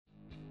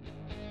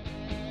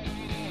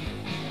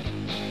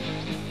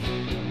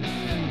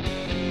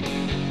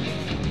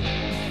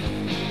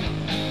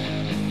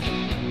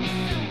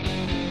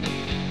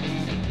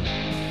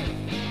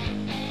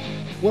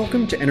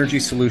Welcome to Energy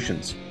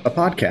Solutions, a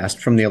podcast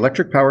from the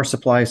Electric Power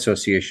Supply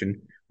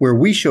Association, where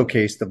we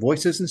showcase the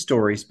voices and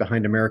stories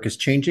behind America's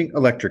changing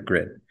electric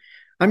grid.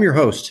 I'm your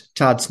host,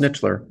 Todd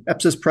Snitchler,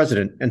 EPSA's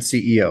president and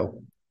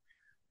CEO.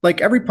 Like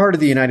every part of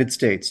the United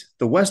States,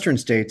 the western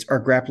states are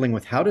grappling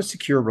with how to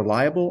secure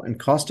reliable and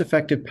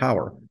cost-effective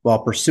power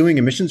while pursuing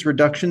emissions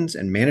reductions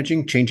and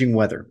managing changing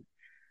weather.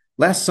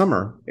 Last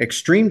summer,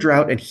 extreme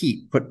drought and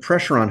heat put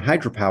pressure on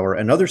hydropower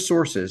and other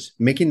sources,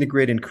 making the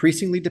grid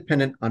increasingly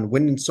dependent on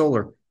wind and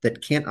solar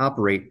that can't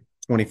operate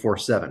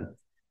 24/7.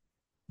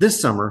 This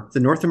summer,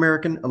 the North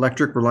American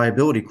Electric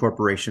Reliability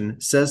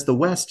Corporation says the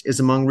West is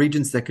among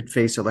regions that could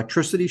face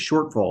electricity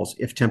shortfalls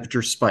if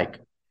temperatures spike.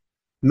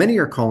 Many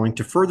are calling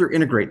to further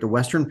integrate the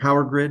Western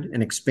power grid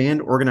and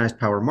expand organized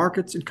power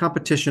markets and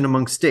competition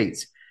among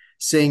states,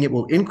 saying it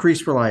will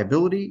increase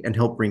reliability and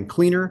help bring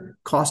cleaner,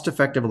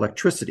 cost-effective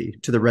electricity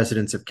to the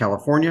residents of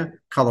California,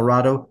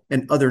 Colorado,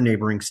 and other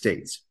neighboring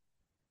states.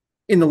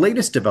 In the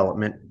latest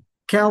development,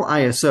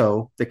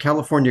 CalISO, the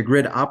California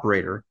grid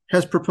operator,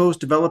 has proposed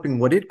developing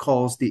what it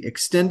calls the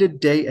extended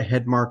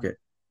day-ahead market,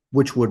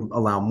 which would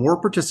allow more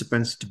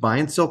participants to buy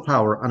and sell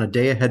power on a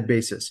day-ahead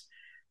basis,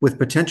 with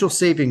potential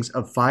savings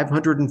of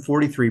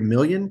 $543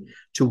 million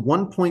to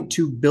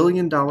 $1.2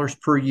 billion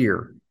per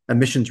year,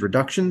 emissions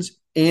reductions,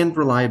 and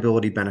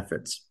reliability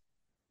benefits.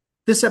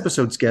 This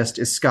episode's guest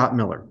is Scott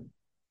Miller.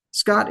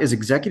 Scott is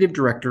Executive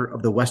Director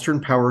of the Western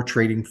Power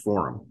Trading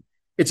Forum.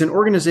 It's an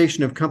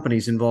organization of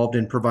companies involved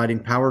in providing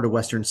power to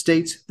Western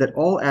states that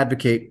all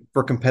advocate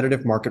for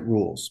competitive market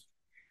rules.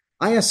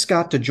 I asked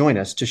Scott to join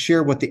us to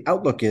share what the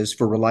outlook is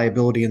for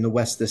reliability in the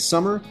West this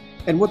summer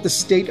and what the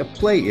state of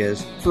play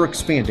is for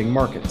expanding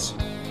markets.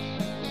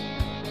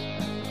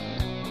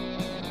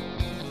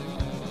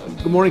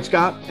 Good morning,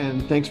 Scott,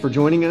 and thanks for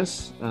joining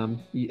us.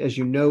 As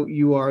you know,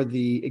 you are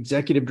the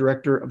Executive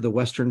Director of the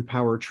Western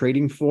Power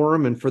Trading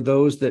Forum, and for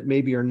those that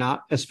maybe are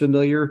not as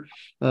familiar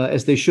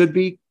as they should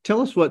be,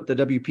 tell us what the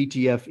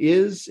WPTF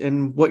is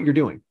and what you're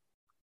doing.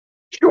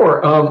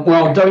 Sure.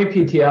 Well,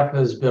 WPTF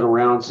has been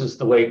around since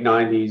the late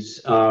 90s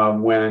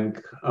when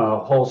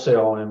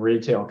wholesale and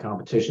retail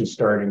competition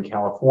started in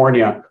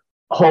California.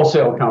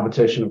 Wholesale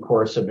competition, of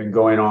course, had been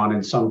going on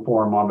in some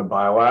form on the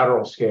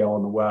bilateral scale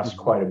in the West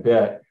quite a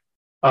bit.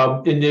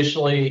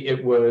 Initially,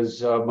 it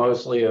was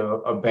mostly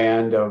a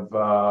band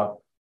of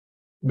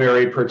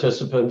married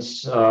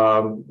participants,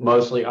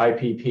 mostly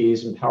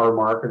IPPs and power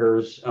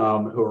marketers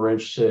who were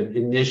interested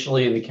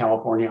initially in the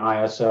California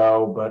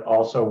ISO, but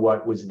also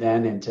what was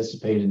then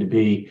anticipated to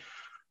be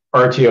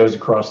RTOs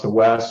across the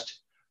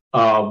West.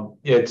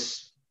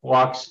 It's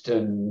fluxed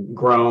and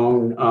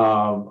grown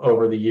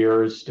over the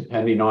years,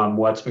 depending on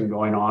what's been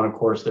going on. Of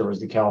course, there was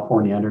the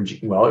California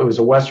it was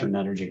a Western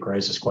energy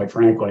crisis, quite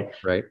frankly.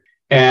 Right.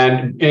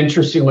 And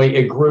interestingly,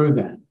 it grew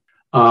then.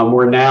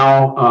 We're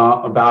now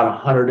about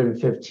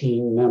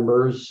 115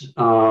 members,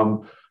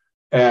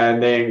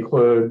 and they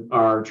include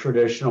our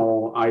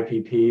traditional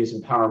IPPs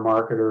and power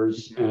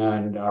marketers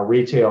and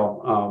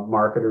retail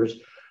marketers,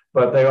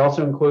 but they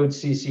also include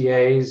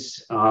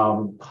CCAs,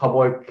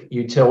 public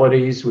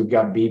utilities. We've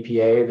got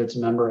BPA that's a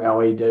member,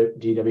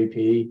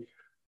 LEDWP,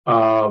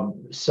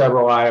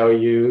 several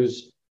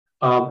IOUs.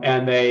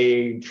 And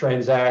they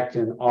transact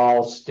in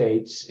all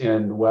states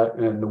in the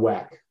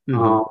WEC.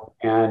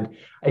 And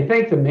I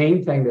think the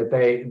main thing that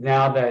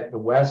now that the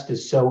West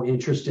is so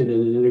interested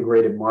in an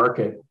integrated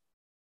market,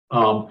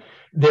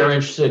 they're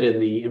interested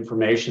in the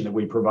information that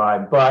we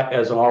provide. But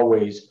as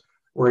always,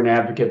 we're an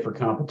advocate for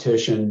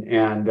competition,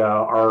 and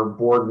our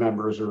board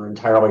members are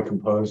entirely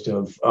composed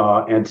of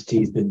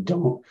entities that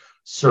don't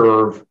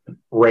serve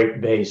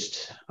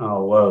rate-based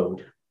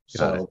load.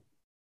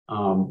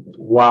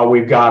 While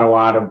we've got a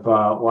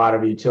lot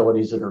of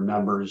utilities that are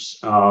members,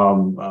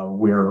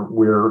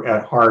 we're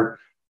at heart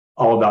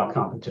all about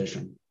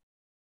competition.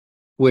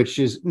 Which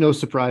is no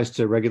surprise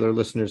to regular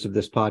listeners of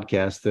this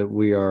podcast that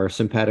we are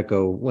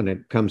simpatico when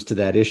it comes to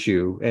that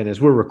issue. And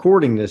as we're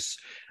recording this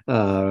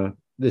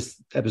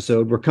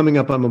episode, we're coming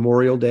up on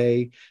Memorial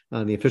Day,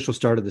 on the official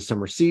start of the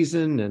summer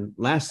season. And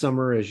last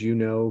summer, as you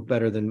know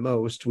better than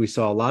most, we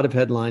saw a lot of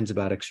headlines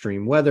about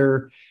extreme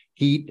weather,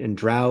 heat and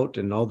drought,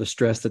 and all the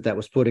stress that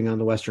was putting on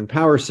the Western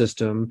power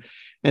system.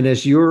 And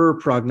as you're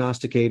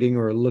prognosticating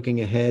or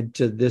looking ahead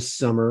to this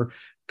summer,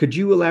 could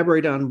you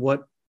elaborate on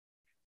what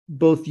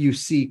both you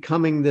see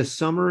coming this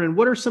summer, and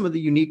what are some of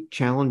the unique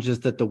challenges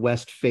that the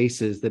West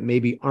faces that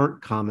maybe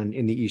aren't common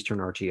in the Eastern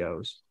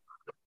RTOs?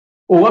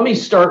 Well, let me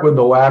start with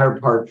the latter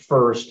part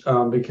first,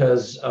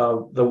 because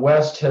the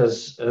West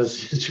has,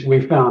 as we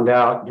found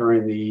out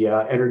during the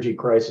energy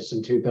crisis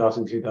in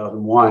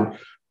 2001,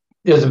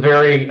 is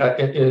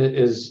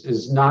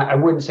not, I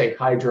wouldn't say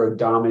hydro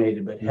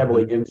dominated, but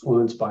heavily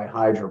influenced by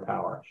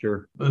hydropower.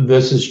 Sure.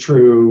 This is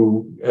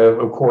true,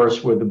 of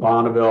course, with the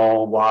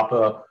Bonneville,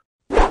 WAPA.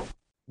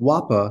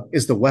 WAPA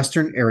is the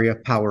Western Area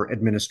Power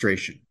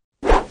Administration.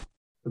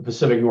 The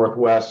Pacific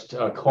Northwest,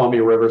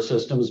 Columbia River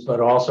systems, but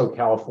also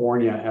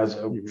California has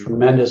a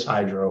tremendous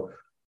hydro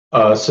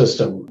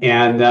system.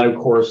 And then, of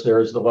course,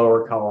 there's the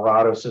lower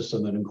Colorado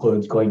system that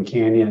includes Glen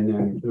Canyon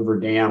and Hoover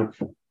Dam.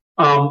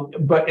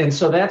 And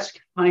so that's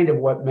kind of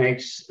what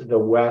makes the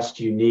West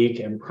unique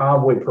and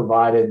probably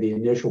provided the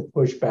initial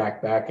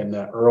pushback back in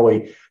the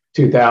early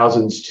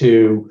 2000s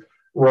to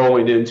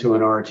rolling into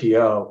an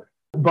RTO.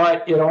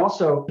 But it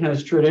also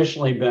has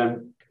traditionally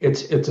been,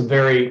 it's a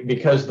very,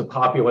 because the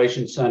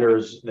population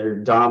centers, they're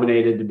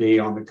dominated to be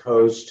on the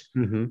coast,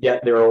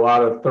 yet there are a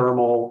lot of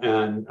thermal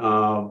and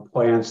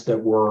plants that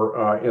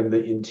were in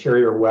the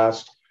interior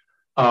West.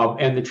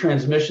 And the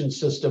transmission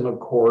system, of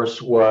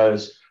course,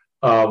 was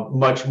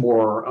much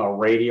more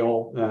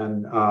radial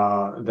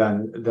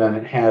than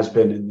it has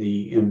been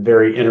in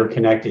very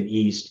interconnected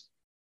East.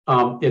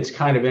 It's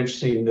kind of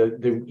interesting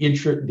that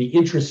the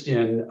interest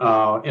in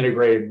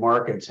integrated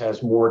markets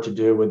has more to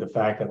do with the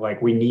fact that,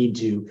 like, we need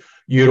to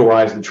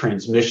utilize the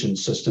transmission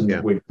system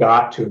that we've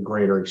got to a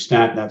greater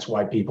extent. That's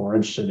why people are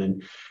interested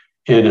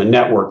in a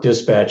network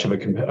dispatch of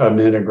an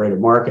integrated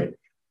market.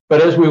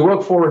 But as we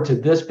look forward to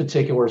this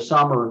particular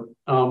summer,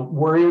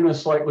 we're in a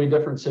slightly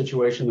different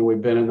situation than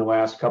we've been in the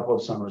last couple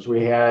of summers.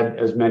 We had,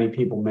 as many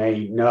people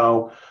may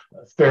know,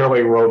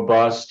 fairly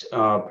robust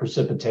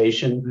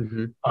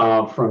precipitation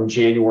from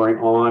January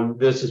on.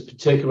 This is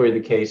particularly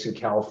the case in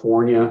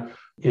California,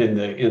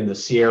 in the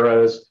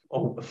Sierras,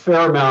 a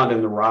fair amount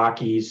in the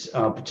Rockies,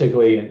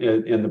 particularly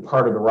in the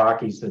part of the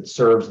Rockies that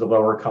serves the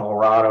lower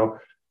Colorado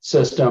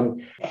system.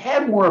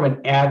 Had more of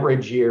an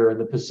average year in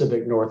the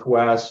Pacific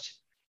Northwest,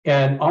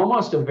 and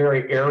almost a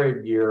very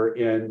arid year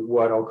in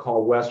what I'll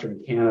call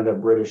Western Canada,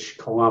 British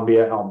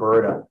Columbia,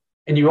 Alberta.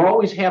 And you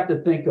always have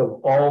to think of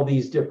all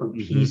these different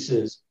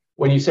pieces.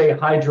 When you say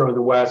hydro in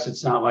the West,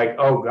 it's not like,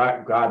 oh,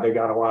 God, they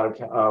got a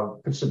lot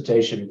of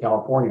precipitation in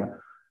California.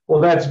 Well,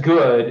 that's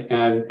good.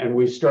 And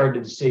we've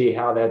started to see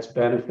how that's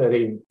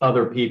benefiting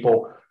other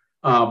people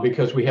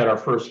because we had our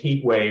first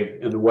heat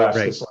wave in the West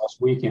this last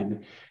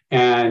weekend.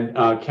 And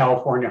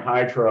California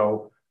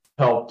hydro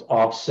helped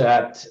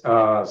offset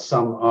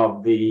some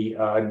of the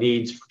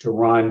needs to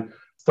run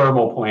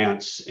thermal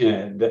plants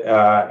and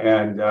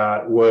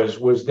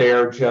was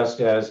there just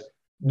as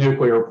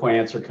nuclear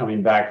plants are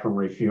coming back from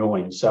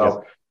refueling.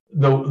 So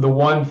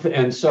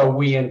and so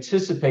we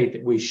anticipate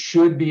that we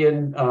should be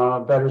in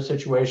a better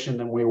situation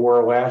than we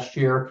were last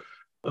year.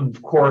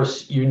 Of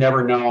course, you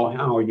never know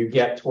how you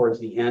get towards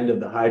the end of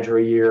the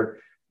hydro year,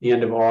 the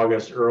end of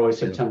August, early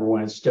September,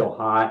 when it's still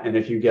hot. And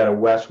if you get a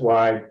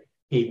west-wide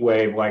heat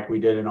wave like we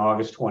did in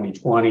August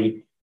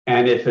 2020,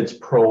 and if it's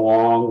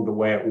prolonged the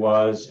way it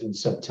was in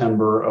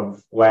September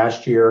of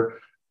last year,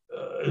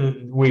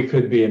 we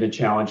could be in a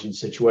challenging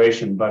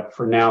situation. But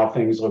for now,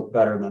 things look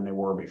better than they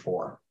were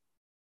before.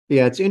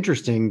 Yeah, it's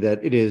interesting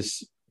that it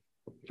is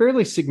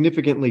fairly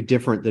significantly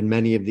different than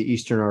many of the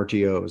Eastern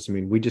RTOs. I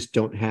mean, we just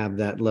don't have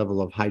that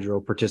level of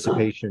hydro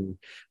participation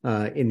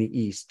in the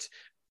East.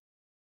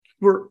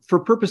 For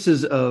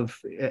purposes of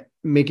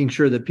making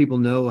sure that people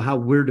know how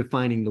we're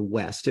defining the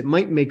West, it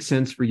might make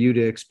sense for you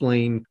to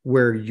explain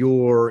where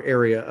your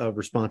area of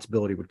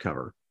responsibility would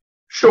cover.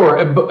 Sure.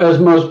 As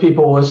most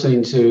people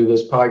listening to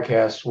this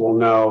podcast will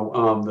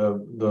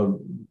know,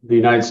 the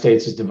United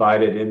States is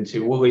divided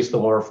into, well, at least the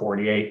lower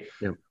 48,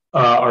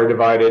 are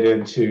divided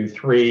into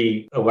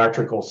three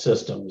electrical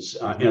systems,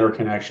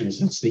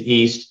 interconnections. It's the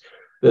East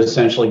that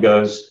essentially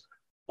goes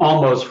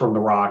almost from the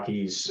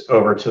Rockies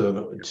over to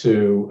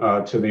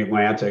the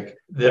Atlantic.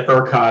 The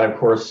ERCOT, of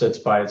course, sits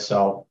by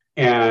itself,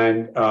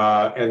 and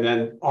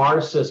then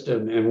our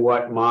system and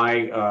what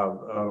my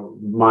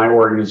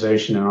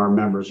organization and our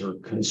members are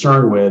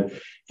concerned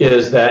with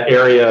is that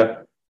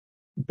area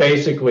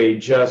basically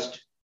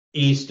just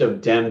east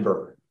of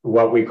Denver,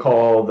 what we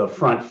call the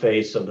front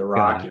face of the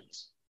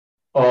Rockies,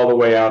 all the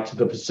way out to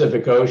the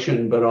Pacific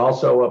Ocean, but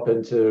also up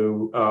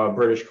into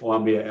British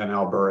Columbia and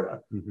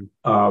Alberta.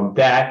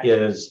 That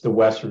is the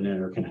Western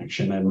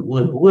interconnection, and a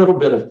little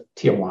bit of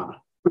Tijuana.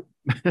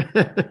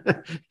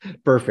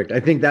 Perfect. I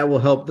think that will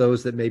help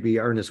those that maybe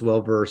aren't as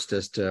well versed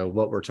as to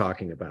what we're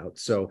talking about.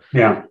 So,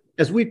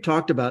 as we've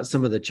talked about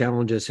some of the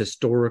challenges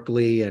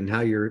historically and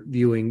how you're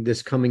viewing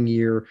this coming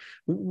year,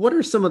 what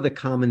are some of the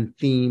common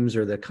themes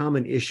or the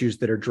common issues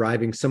that are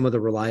driving some of the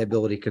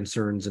reliability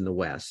concerns in the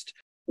West?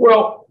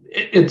 Well,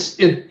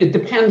 it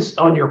depends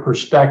on your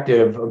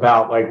perspective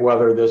about like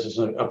whether this is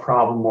a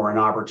problem or an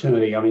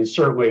opportunity. I mean,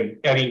 certainly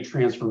any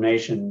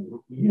transformation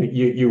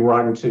you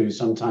run to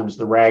sometimes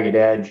the ragged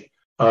edge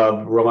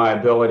of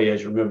reliability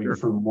as you're moving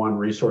from one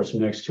resource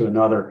mix to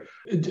another.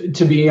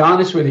 To be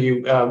honest with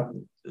you,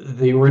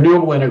 the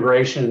renewable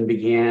integration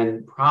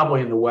began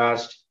probably in the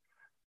West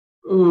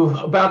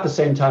about the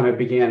same time it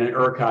began in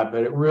ERCOT,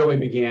 but it really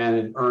began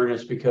in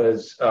earnest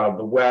because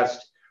the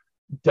West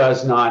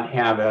does not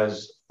have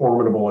as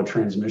formidable a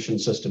transmission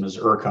system as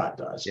ERCOT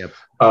does.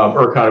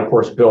 ERCOT, of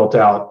course, built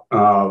out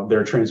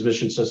their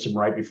transmission system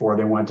right before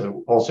they went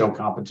to wholesale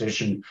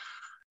competition.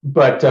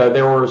 But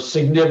there were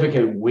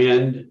significant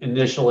wind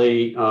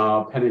initially,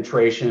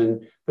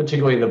 penetration,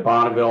 particularly in the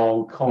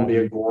Bonneville,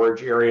 Columbia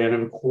Gorge area,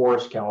 and of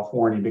course,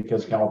 California,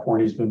 because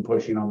California has been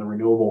pushing on the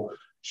renewable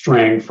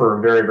string for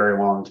a very, very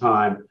long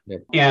time.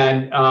 Yep.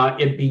 And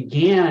it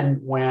began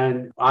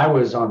when I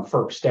was on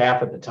FERC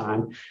staff at the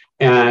time.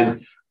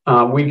 And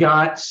we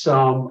got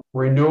some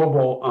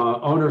renewable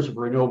owners of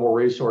renewable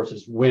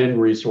resources,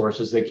 wind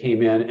resources, that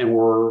came in and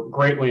were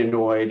greatly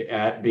annoyed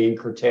at being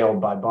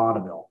curtailed by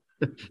Bonneville.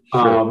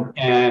 Sure.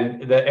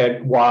 And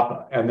at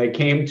WAPA, and they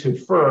came to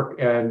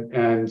FERC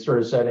and sort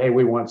of said, "Hey,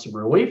 we want some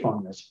relief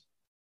on this."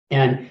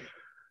 And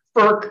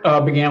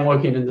FERC began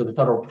looking into the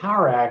Federal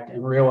Power Act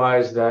and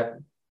realized that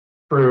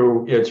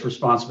through its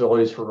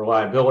responsibilities for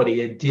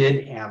reliability, it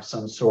did have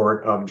some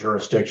sort of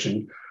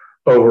jurisdiction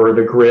over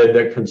the grid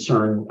that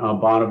concerned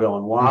Bonneville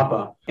and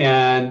WAPA,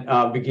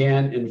 and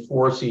began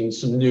enforcing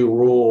some new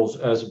rules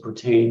as it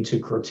pertained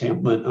to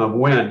curtailment of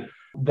wind.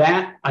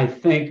 That, I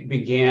think,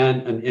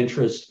 began an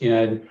interest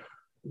in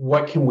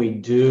what can we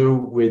do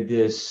with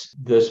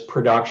this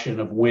production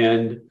of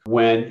wind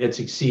when it's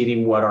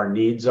exceeding what our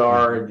needs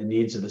are and the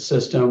needs of the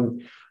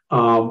system.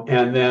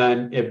 And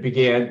then it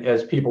began,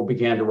 as people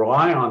began to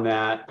rely on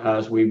that,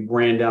 as we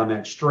ran down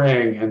that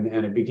string, and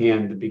it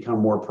began to become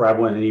more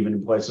prevalent, and even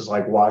in places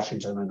like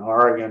Washington and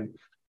Oregon,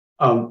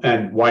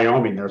 and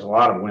Wyoming. There's a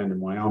lot of wind in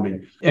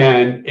Wyoming.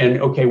 And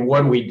okay,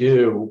 what do we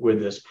do with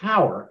this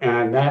power?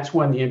 And that's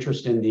when the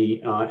interest in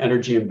the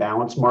energy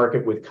imbalance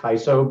market with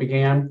CAISO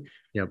began.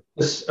 Yep.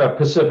 This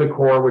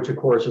PacifiCorp, which of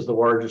course is the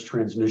largest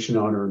transmission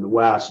owner in the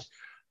West,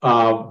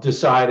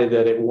 decided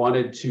that it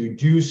wanted to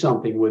do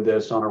something with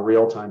this on a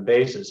real-time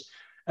basis.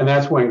 And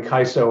that's when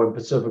CAISO and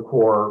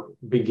PacifiCorp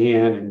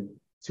began in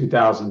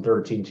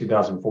 2013,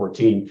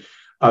 2014.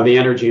 The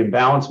energy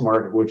imbalance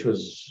market, which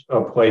was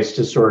a place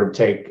to sort of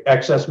take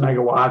excess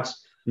megawatts.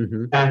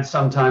 And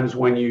sometimes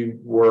when you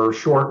were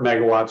short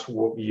megawatts,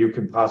 you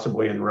could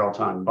possibly in real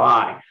time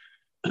buy.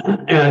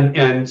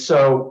 And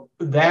so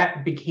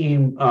that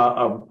became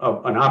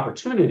an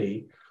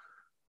opportunity.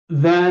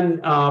 Then,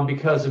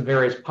 because of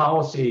various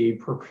policy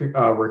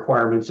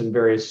requirements in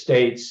various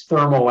states,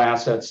 thermal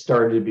assets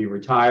started to be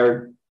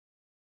retired.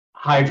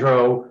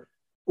 Hydro,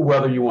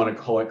 whether you want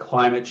to call it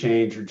climate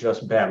change or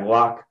just bad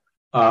luck,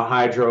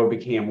 hydro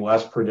became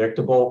less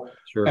predictable.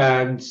 Sure.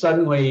 And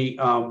suddenly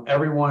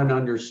everyone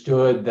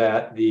understood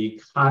that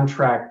the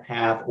contract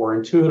path, or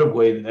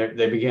intuitively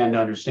they began to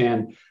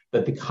understand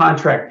that the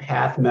contract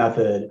path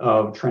method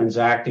of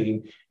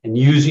transacting and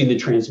using the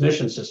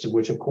transmission system,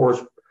 which of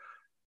course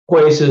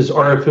places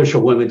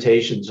artificial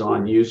limitations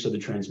on use of the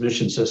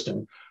transmission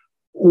system,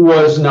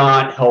 was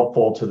not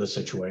helpful to the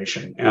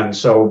situation. And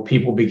so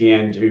people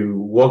began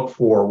to look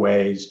for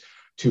ways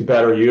to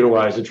better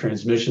utilize the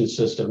transmission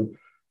system.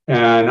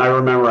 And I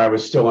remember I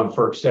was still on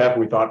FERC staff,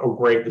 and we thought, oh,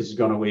 great, this is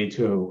going to lead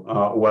to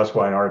a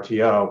West-wide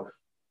RTO.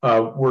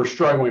 We're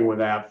struggling with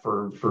that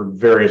for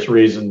various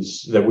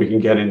reasons that we can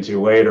get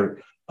into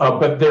later.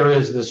 But there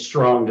is this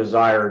strong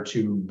desire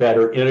to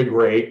better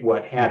integrate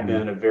what had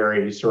been a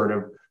very sort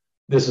of,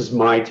 this is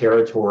my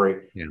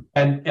territory. Yeah.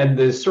 And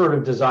the sort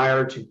of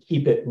desire to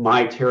keep it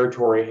my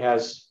territory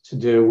has to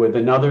do with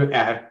another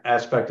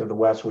aspect of the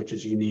West, which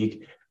is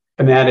unique.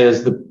 And that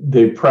is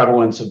the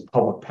prevalence of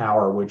public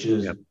power, which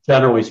is,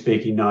 generally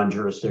speaking,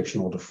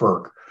 non-jurisdictional to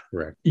FERC.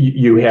 Correct.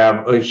 You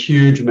have a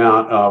huge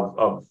amount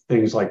of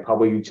things like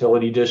public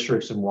utility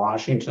districts in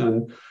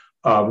Washington,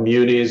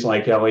 munis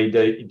like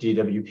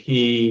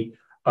LADWP,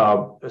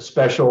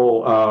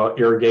 special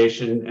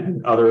irrigation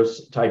and other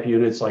type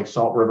units like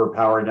Salt River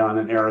Power down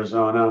in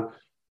Arizona.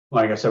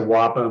 Like I said,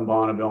 WAPA and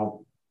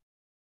Bonneville.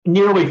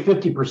 Nearly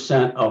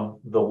 50% of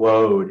the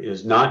load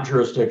is not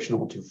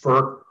jurisdictional to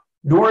FERC,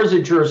 nor is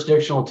it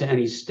jurisdictional to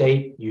any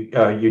state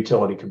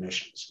utility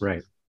commissions.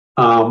 Right.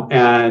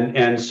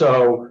 And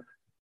so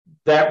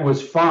that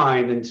was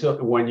fine until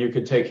when you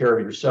could take care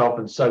of yourself,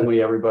 and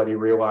suddenly everybody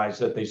realized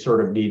that they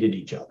sort of needed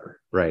each other.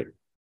 Right.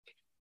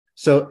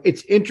 So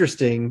it's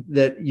interesting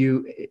that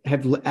you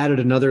have added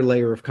another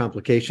layer of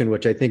complication,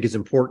 which I think is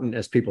important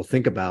as people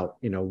think about,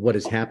 what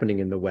is happening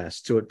in the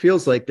West. So it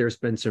feels like there's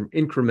been some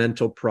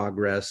incremental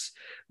progress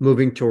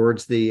moving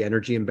towards the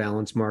energy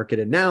imbalance market.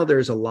 And now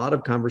there's a lot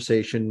of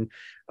conversation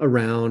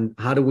around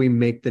how do we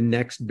make the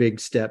next big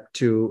step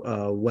to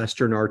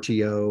Western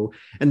RTO.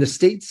 And the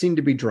states seem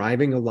to be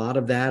driving a lot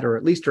of that, or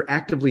at least are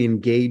actively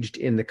engaged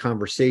in the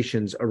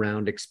conversations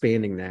around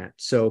expanding that.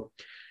 So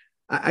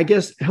I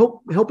guess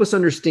help us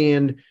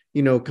understand,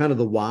 kind of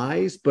the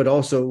whys, but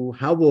also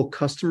how will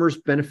customers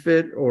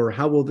benefit, or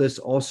how will this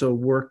also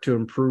work to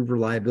improve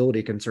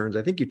reliability concerns?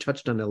 I think you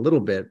touched on it a little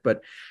bit,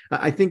 but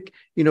I think,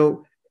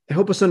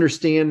 help us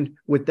understand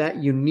with that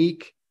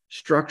unique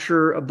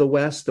structure of the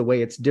West, the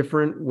way it's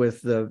different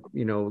with the,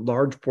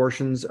 large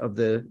portions of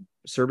the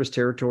service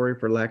territory,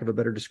 for lack of a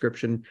better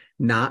description,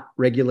 not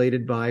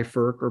regulated by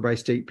FERC or by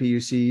state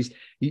PUCs.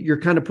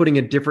 You're kind of putting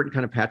a different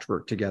kind of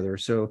patchwork together.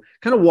 So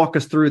kind of walk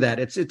us through that.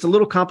 It's a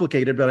little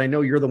complicated, but I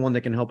know you're the one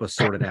that can help us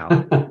sort it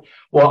out.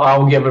 Well,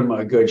 I'll give him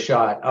a good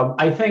shot.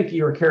 I think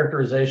your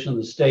characterization of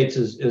the states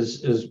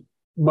is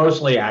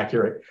mostly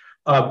accurate,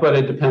 but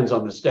it depends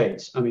on the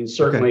states. I mean,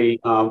 certainly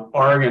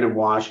Oregon and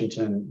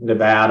Washington,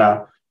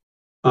 Nevada,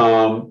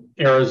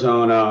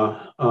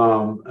 Arizona,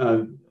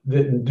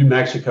 New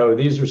Mexico,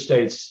 these are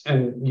states,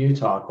 and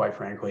Utah, quite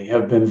frankly,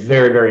 have been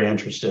very, very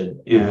interested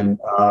in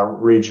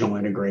regional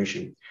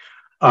integration.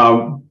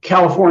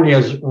 California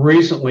has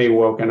recently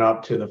woken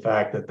up to the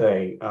fact that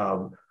they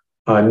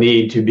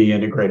need to be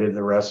integrated in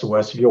the rest of the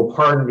West. If you'll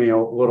pardon me a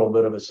little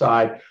bit of a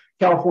side,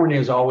 California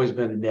has always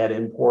been a net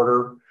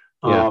importer.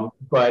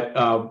 But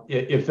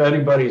if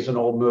anybody's an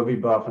old movie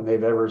buff and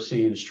they've ever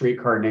seen A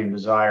Streetcar Named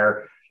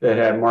Desire that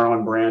had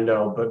Marlon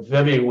Brando, but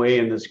Vivian Leigh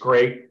in this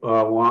great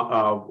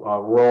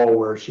role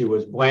where she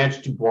was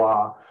Blanche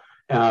Dubois,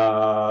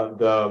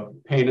 the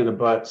pain in the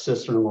butt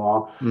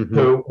sister-in-law,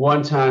 who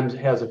one time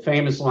has a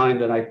famous line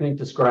that I think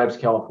describes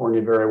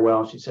California very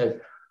well. She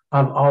said,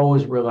 "I've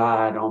always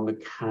relied on the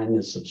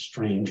kindness of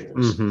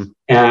strangers."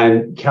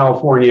 And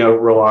California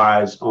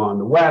relies on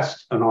the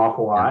West an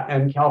awful lot.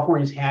 And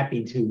California's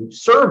happy to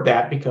serve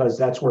that because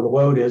that's where the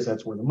load is,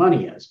 that's where the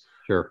money is.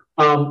 Sure.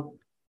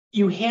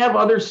 You have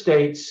other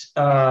states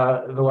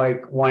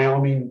like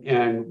Wyoming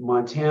and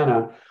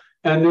Montana,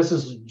 and this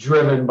is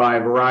driven by a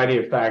variety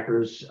of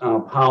factors,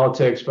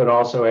 politics, but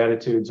also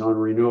attitudes on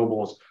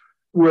renewables,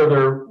 where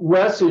they're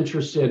less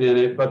interested in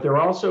it, but they're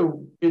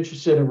also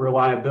interested in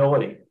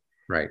reliability.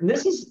 Right. And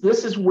this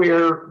is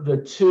where the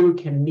two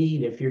can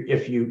meet if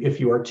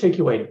you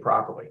articulate it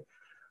properly.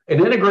 An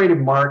integrated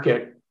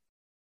market,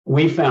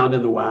 we found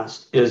in the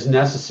West, is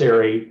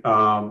necessary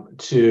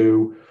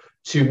to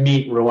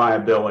meet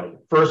reliability.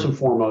 First and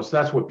foremost,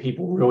 that's what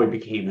people really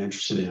became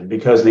interested in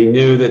because they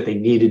knew that they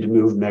needed to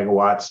move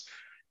megawatts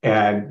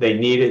and they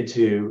needed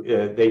to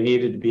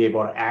be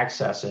able to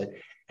access it.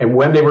 And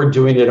when they were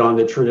doing it on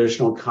the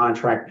traditional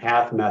contract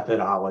path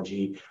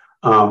methodology,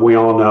 we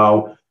all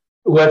know,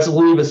 let's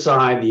leave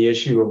aside the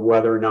issue of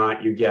whether or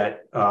not you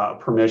get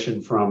permission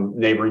from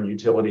neighboring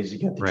utilities to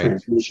get the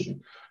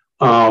transmission.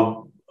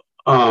 The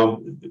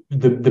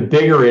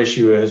bigger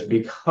issue is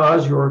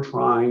because you're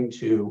trying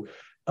to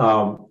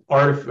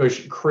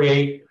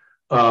create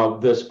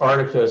this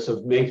artifice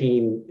of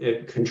making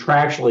it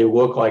contractually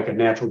look like a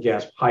natural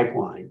gas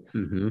pipeline.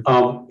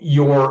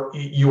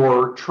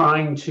 You're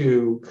trying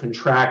to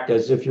contract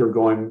as if you're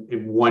going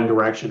in one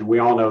direction. We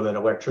all know that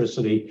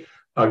electricity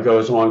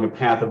goes along the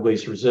path of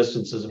least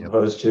resistance as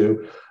opposed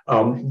to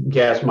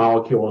gas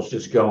molecules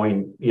just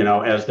going,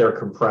 as they're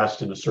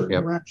compressed in a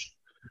certain direction.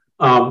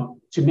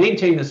 To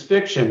maintain this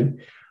fiction,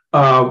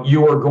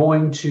 you are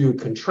going to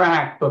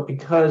contract, but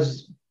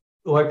because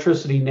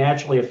electricity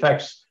naturally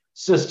affects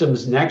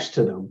systems next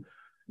to them,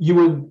 you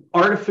would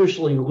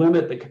artificially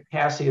limit the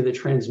capacity of the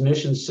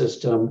transmission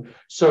system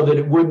so that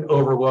it wouldn't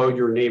overload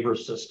your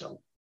neighbor's system.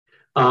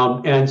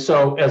 And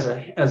so as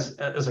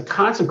a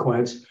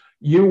consequence,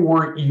 you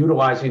weren't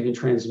utilizing the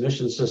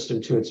transmission system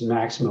to its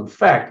maximum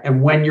effect.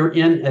 And when you're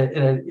in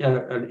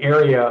an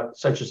area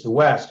such as the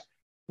West,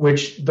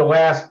 which the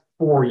last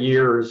 4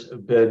 years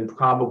have been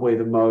probably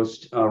the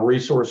most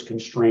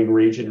resource-constrained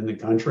region in the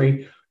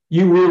country,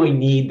 you really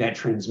need that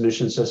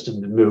transmission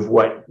system to move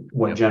what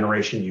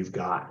generation you've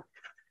got.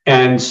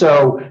 And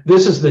so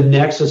this is the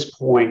nexus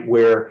point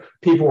where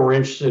people are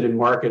interested in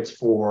markets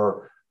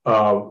for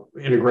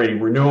integrating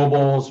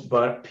renewables,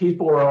 but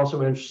people are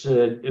also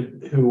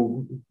interested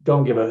who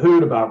don't give a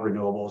hoot about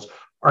renewables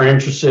are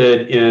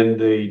interested in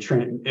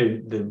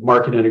the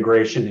market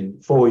integration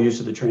and full use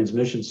of the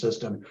transmission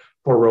system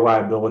for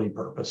reliability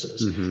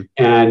purposes.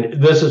 And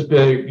this has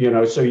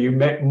been, so you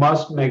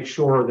must make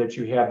sure that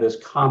you have this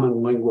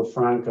common lingua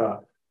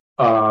franca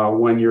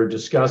when you're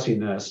discussing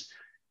this.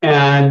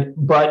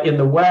 But in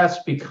the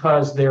West,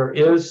 because there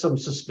is some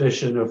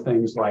suspicion of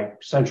things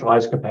like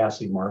centralized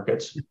capacity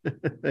markets.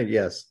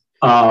 Yes.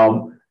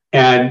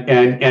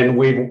 And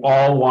we've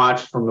all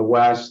watched from the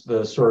West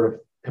the sort of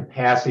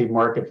capacity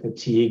market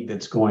fatigue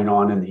that's going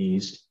on in the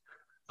East,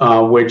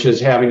 which is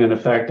having an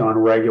effect on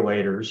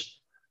regulators.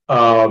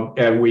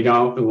 And we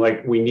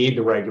need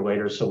the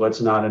regulators, so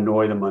let's not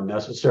annoy them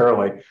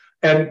unnecessarily.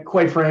 And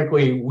quite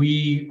frankly,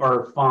 we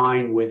are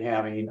fine with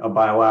having a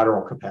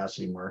bilateral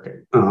capacity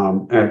market,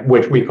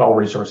 which we call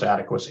resource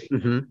adequacy.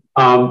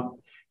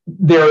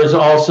 There is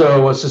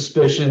also a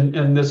suspicion,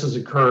 and this has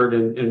occurred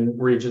in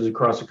regions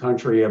across the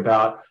country,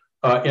 about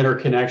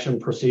interconnection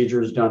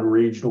procedures done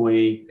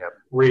regionally.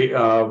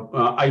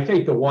 I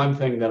think the one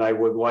thing that I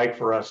would like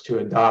for us to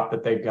adopt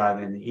that they've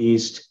got in the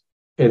East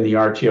in the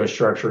RTO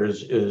structure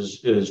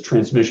is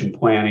transmission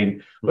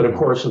planning. But of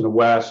course, in the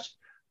West,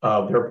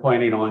 they're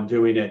planning on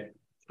doing it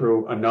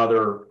through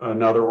another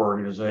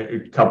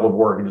organization, a couple of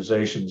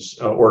organizations,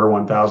 Order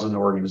 1000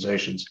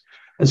 organizations.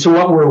 And so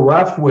what we're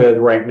left with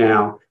right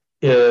now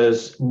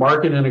is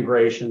market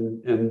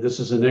integration, and this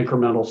is an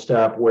incremental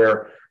step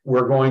where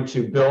we're going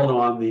to build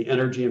on the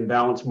energy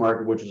imbalance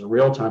market, which is a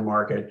real-time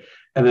market,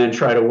 and then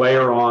try to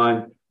layer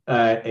on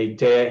a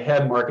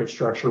day-ahead market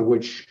structure,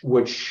 which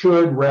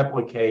should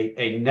replicate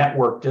a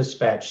network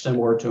dispatch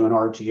similar to an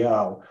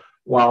RTO,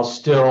 while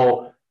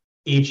still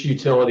each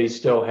utility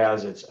still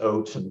has its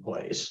oats in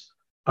place.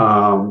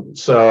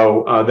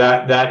 So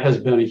that has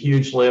been a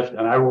huge lift,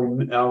 and I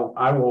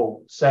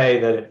will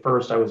say that at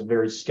first I was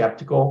very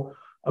skeptical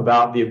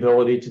about the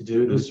ability to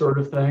do this sort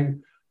of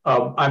thing.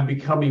 I'm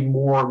becoming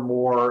more and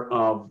more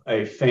of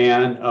a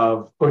fan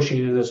of pushing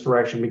in this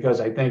direction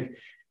because I think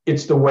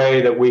it's the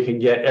way that we can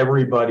get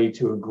everybody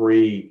to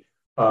agree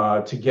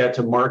to get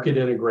to market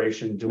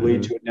integration, to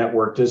lead to a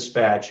network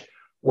dispatch,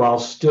 while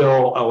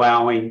still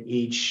allowing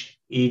each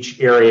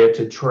area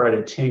to try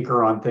to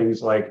tinker on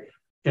things like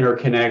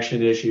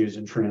interconnection issues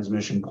and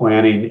transmission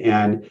planning.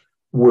 And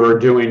we're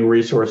doing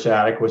resource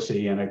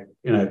adequacy in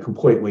a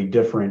completely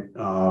different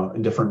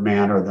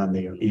manner than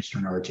the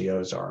Eastern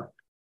RTOs are.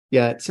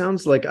 Yeah, it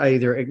sounds like I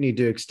either need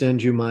to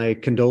extend you my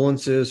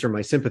condolences or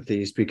my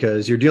sympathies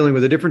because you're dealing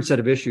with a different set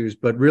of issues,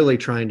 but really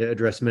trying to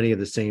address many of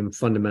the same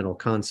fundamental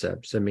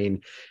concepts. I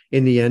mean,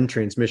 in the end,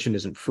 transmission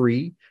isn't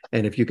free.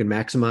 And if you can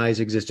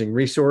maximize existing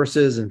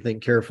resources and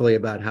think carefully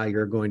about how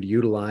you're going to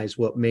utilize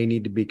what may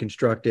need to be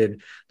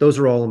constructed, those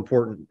are all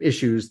important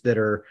issues that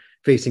are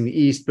facing the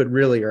East, but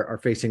really are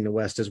facing the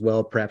West as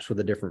well, perhaps with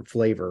a different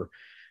flavor.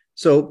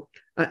 So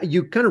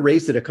you kind of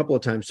raised it a couple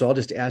of times, so I'll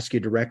just ask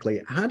you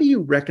directly. How do you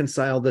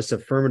reconcile this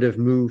affirmative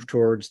move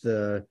towards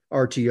the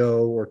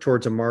RTO or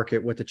towards a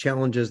market with the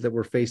challenges that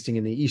we're facing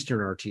in the Eastern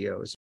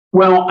RTOs?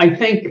 Well, I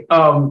think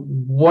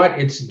what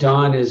it's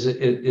done is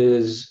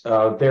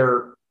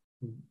the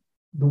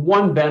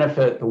one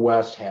benefit the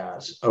West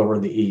has over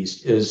the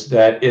East is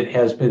that it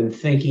has been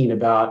thinking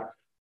about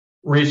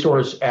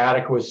resource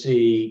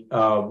adequacy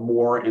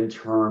more in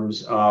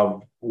terms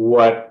of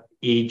what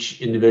each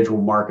individual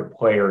market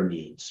player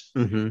needs,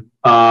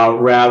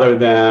 rather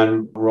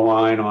than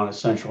relying on a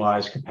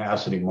centralized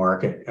capacity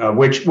market,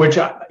 which like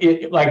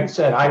I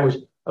said, I was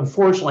at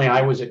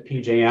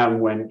PJM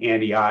when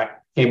Andy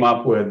came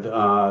up with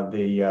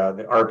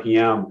the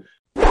RPM.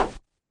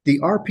 The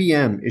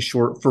RPM is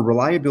short for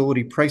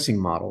Reliability Pricing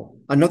Model,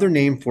 another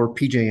name for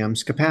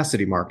PJM's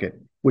capacity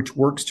market, which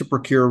works to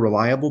procure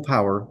reliable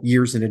power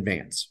years in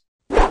advance.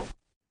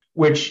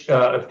 Which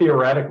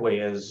theoretically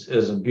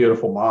is a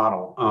beautiful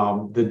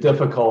model. The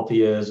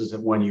difficulty is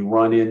that when you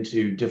run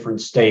into different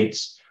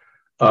states'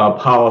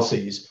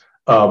 policies,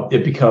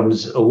 it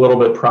becomes a little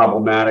bit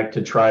problematic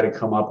to try to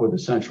come up with a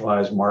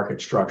centralized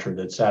market structure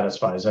that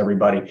satisfies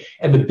everybody.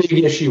 And the big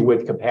issue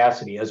with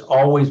capacity has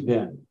always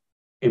been,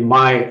 in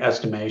my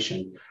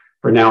estimation,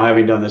 for now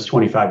having done this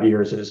 25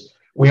 years, is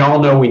we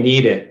all know we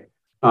need it.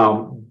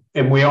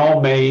 And we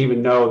all may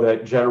even know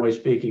that, generally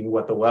speaking,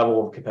 what the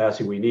level of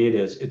capacity we need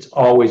is. It's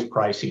always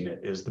pricing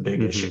it is the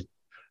big issue.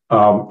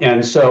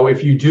 And so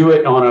if you do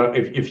it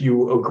if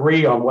you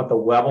agree on what the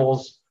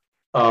levels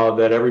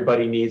that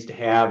everybody needs to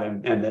have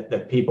and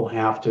that people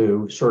have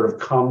to sort of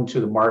come to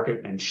the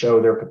market and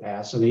show their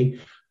capacity,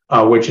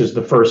 which is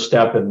the first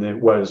step in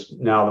what is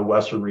now the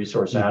Western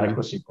Resource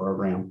Adequacy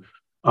Program.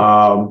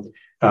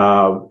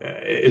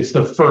 It's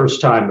the first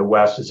time the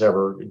West has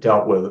ever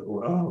dealt with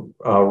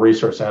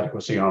resource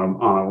adequacy on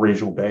a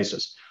regional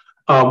basis.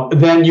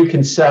 Then you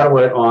can settle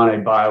it on a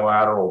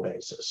bilateral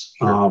basis,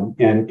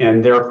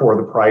 and therefore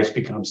the price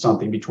becomes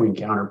something between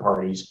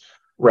counterparties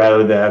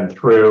rather than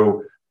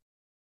through,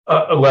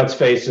 let's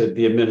face it,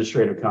 the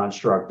administrative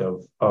construct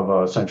of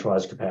a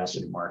centralized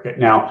capacity market.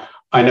 Now,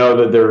 I know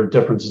that there are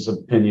differences of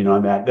opinion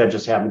on that. That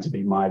just happens to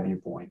be my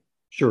viewpoint.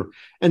 Sure.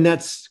 And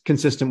that's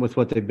consistent with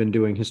what they've been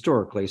doing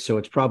historically. So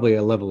it's probably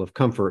a level of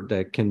comfort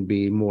that can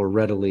be more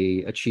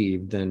readily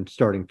achieved than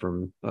starting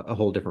from a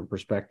whole different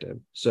perspective.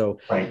 So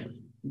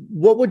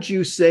what would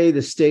you say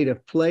the state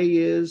of play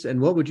is, and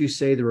what would you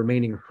say the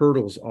remaining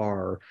hurdles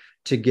are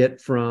to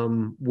get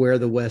from where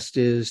the West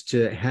is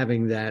to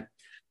having that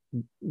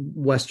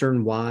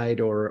Western wide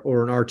or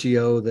an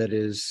RTO that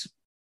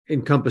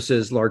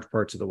encompasses large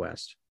parts of the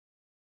West?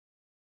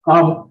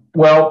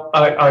 Well,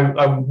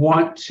 I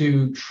want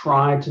to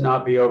try to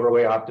not be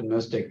overly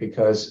optimistic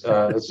because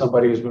as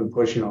somebody who's been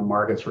pushing on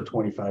markets for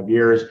 25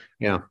 years,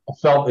 I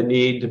felt the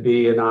need to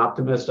be an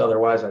optimist.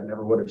 Otherwise, I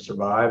never would have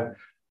survived.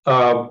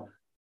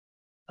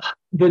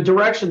 The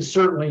direction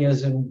certainly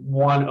is in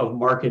one of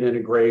market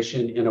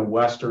integration in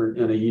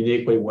a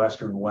uniquely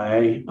Western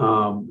way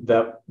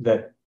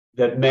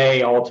that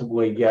may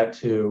ultimately get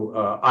to.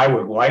 I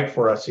would like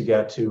for us to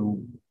get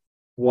to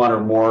one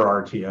or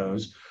more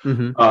RTOs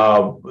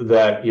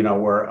that,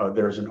 where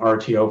there's an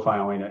RTO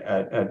filing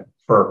at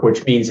FERC,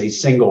 which means a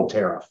single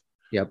tariff.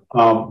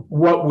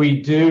 What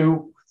we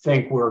do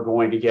think we're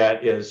going to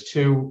get is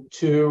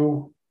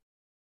two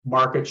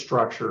market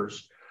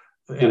structures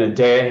in a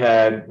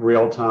day-ahead,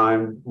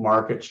 real-time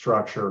market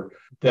structure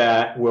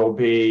that will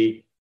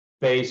be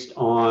based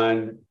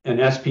on an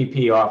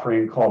SPP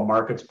offering called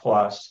Markets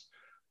Plus,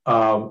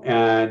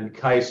 and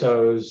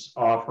CAISO's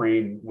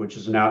offering, which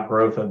is an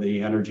outgrowth of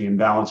the energy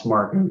imbalance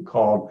market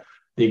called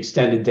the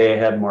extended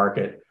day-ahead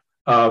market.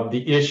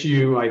 The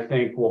issue, I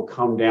think, will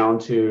come down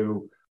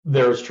to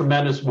there's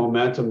tremendous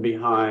momentum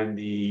behind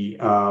the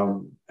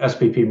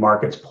SPP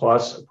Markets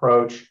Plus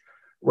approach.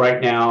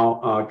 Right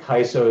now,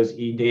 CAISO's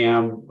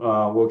EDAM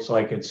looks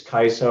like it's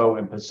CAISO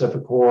and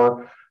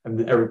Pacificor,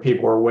 and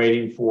people are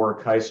waiting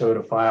for CAISO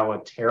to file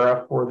a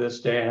tariff for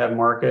this day-ahead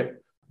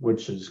market,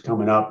 which is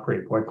coming up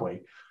pretty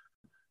quickly.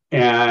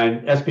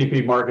 And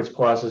SPP Markets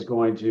Plus is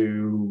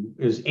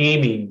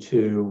aiming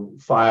to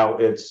file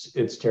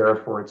its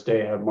tariff for its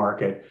day-ahead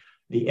market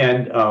the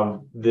end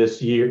of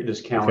this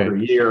calendar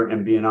year,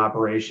 and be in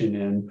operation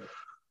in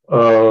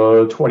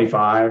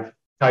 25.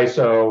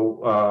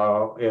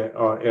 CAISO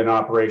in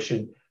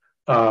operation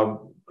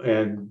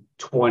in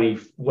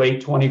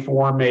late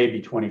 24,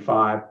 maybe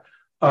 25.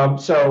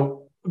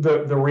 So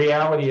the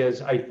reality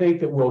is, I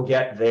think that we'll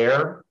get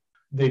there.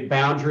 The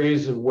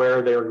boundaries of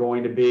where they're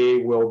going to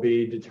be will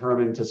be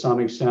determined to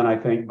some extent, I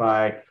think,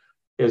 by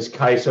is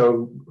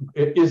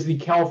the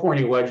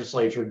California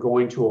legislature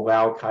going to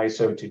allow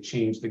CAISO to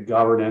change the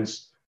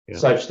governance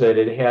such that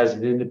it has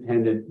an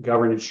independent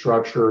governance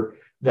structure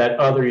that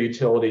other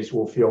utilities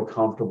will feel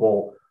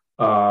comfortable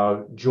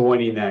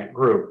joining that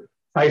group.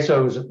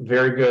 CAISO is a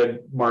very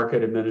good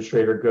market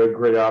administrator, good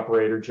grid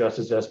operator, just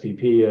as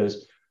SPP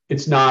is.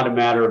 It's not a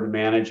matter of the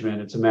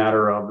management; it's a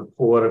matter of the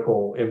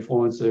political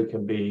influence that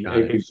can be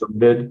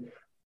exerted.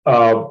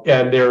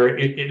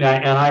 And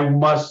I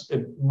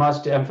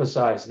must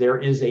emphasize, there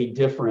is a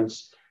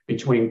difference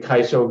between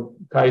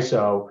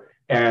CAISO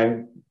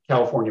and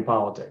California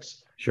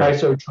politics. Sure.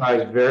 CAISO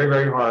tries very,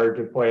 very hard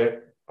to play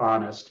it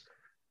honest.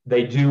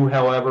 They do,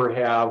 however,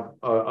 have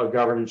a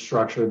governance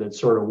structure that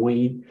sort of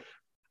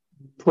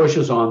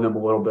pushes on them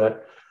a little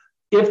bit.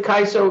 If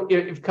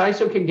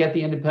CAISO can get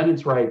the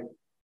independence right,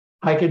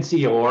 I can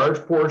see a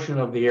large portion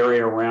of the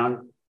area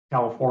around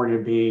California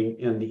being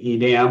in the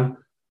EDAM,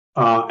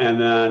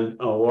 and then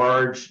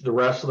the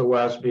rest of the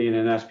West being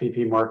in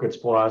SPP Markets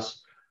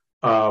Plus,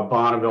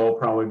 Bonneville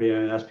probably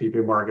being in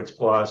SPP Markets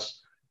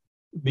Plus.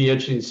 Be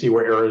interesting to see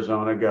where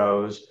Arizona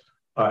goes,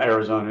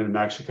 Arizona and New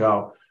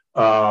Mexico.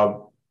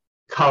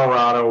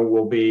 Colorado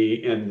will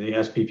be in the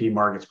SPP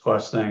Markets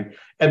Plus thing.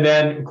 And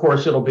then, of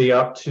course, it'll be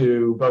up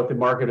to both the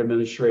market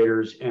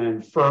administrators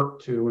and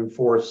FERC to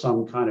enforce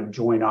some kind of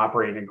joint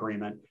operating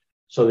agreement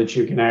so that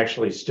you can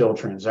actually still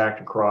transact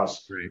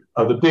across. Right.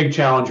 The big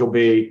challenge will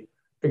be,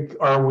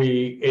 are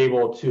we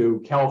able to,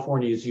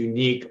 California's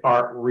unique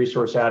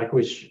resource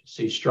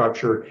adequacy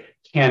structure,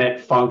 can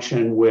it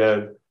function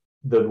with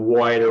the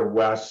wider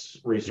West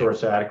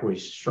resource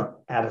adequacy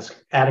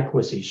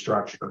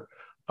structure?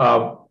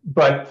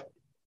 But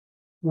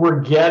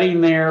we're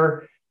getting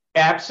there,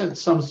 absent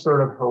some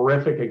sort of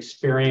horrific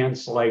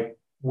experience like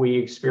we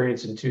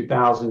experienced in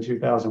 2000,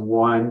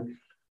 2001,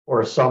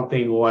 or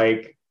something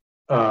like,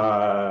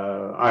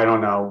 I don't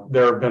know.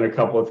 There have been a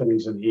couple of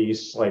things in the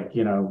East, like,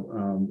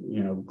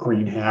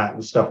 Green Hat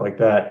and stuff like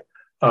that.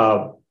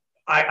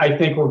 I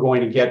think we're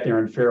going to get there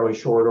in fairly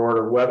short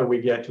order. Whether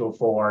we get to a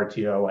full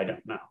RTO, I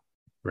don't know.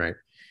 Right.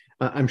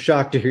 I'm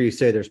shocked to hear you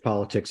say there's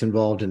politics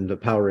involved in the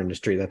power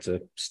industry. That's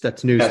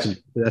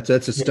news. Yes.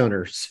 That's a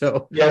stunner.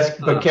 So yes,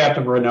 but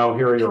Captain Renault,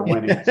 here are your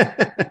winnings.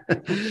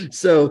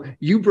 So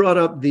you brought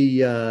up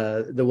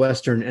the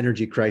Western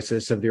energy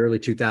crisis of the early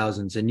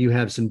 2000s, and you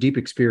have some deep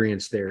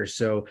experience there.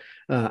 So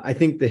I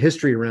think the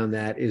history around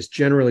that is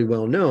generally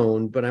well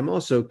known. But I'm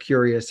also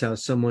curious how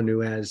someone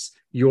who has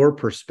your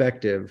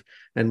perspective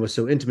and was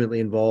so intimately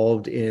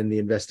involved in the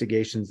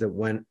investigations that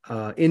went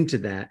into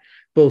that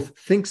both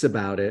thinks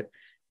about it.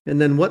 And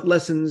then what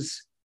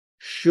lessons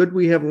should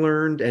we have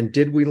learned, and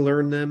did we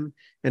learn them?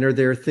 And are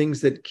there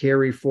things that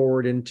carry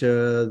forward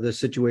into the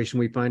situation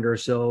we find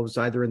ourselves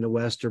either in the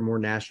West or more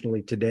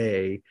nationally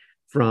today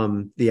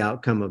from the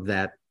outcome of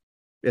that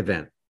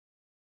event?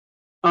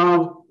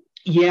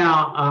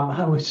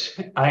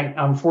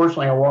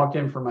 Unfortunately, I walked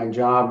in for my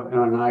job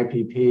on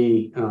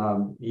IPP,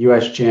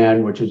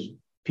 USGen, which is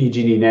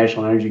PG&E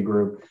National Energy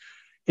Group,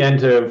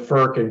 into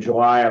FERC in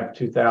July of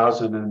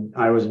 2000, and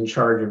I was in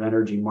charge of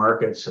energy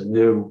markets,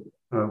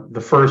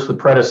 the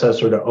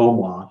predecessor to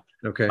OMLA.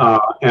 Okay.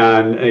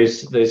 And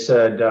they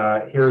said,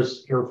 here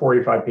are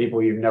 45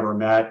 people you've never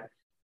met.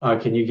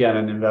 Can you get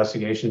an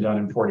investigation done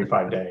in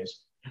 45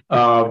 days?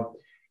 And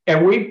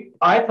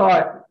I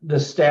thought the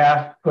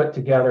staff put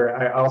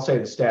together, I'll say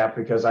the staff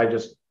because I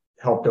just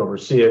helped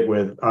oversee it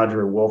with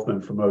Andrea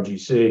Wolfman from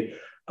OGC.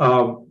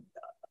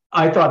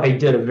 I thought they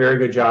did a very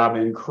good job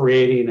in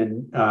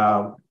creating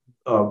a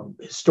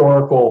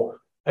historical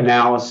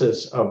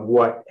analysis of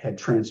what had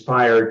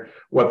transpired,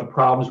 what the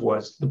problems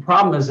was. The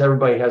problem is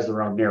everybody has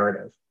their own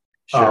narrative.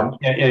 Sure.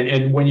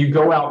 And when you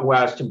go out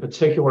West, in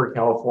particular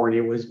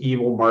California, it was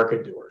evil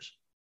market doers.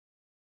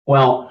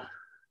 Well,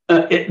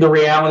 the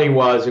reality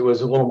was it was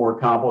a little more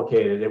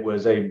complicated. It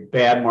was a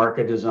bad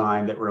market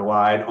design that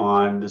relied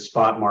on the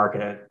spot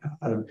market.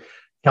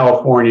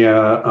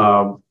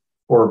 California,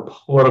 for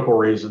political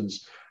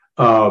reasons,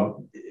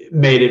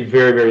 made it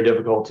very, very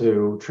difficult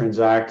to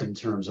transact in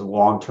terms of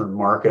long-term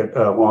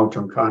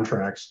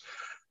contracts.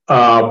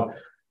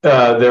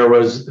 There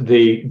was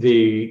there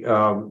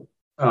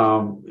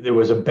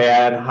was a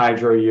bad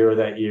hydro year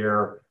that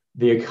year.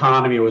 The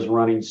economy was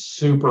running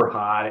super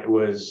hot. It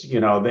was,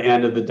 the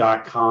end of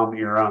the .com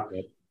era.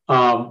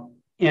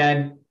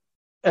 And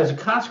as a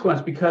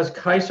consequence, because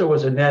CAISO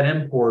was a net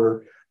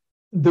importer,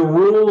 the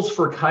rules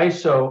for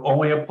CAISO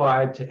only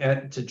applied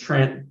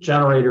to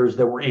generators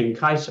that were in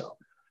CAISO.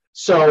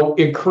 So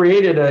it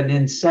created an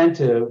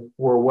incentive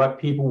for what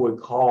people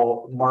would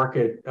call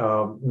market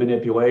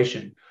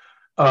manipulation.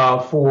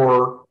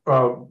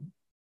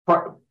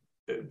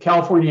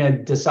 California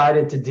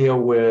decided to deal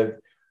with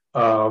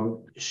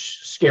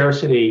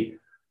scarcity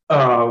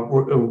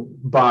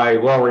by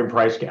lowering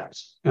price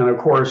caps. And of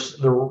course,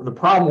 the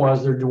problem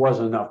was there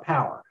wasn't enough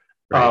power.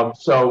 Right.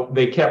 So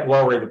they kept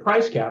lowering the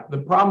price cap. The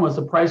problem was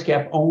the price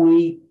cap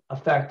only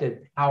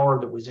affected power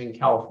that was in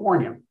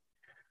California.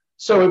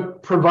 So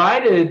it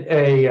provided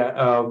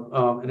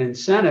an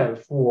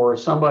incentive for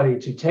somebody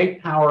to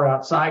take power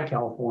outside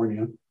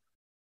California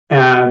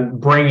and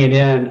bring it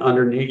in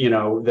underneath,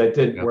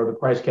 where the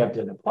price cap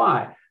didn't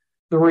apply.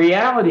 The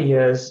reality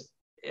is,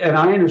 and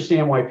I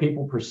understand why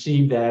people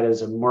perceive that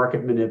as a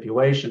market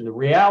manipulation. The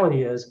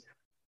reality is,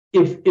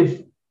 if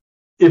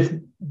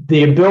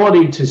the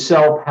ability to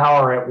sell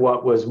power at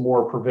what was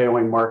more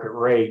prevailing market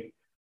rate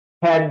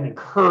hadn't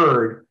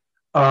occurred,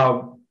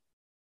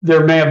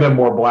 there may have been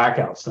more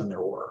blackouts than there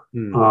were.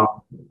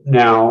 Now,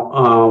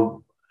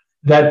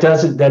 that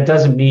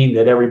doesn't mean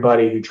that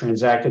everybody who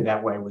transacted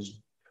that way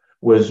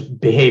was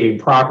behaving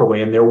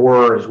properly, and there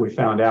were, as we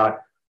found out,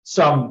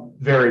 some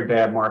very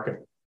bad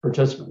market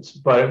participants.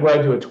 But it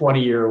led to a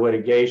 20-year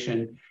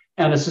litigation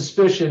and a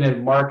suspicion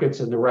in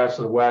markets in the rest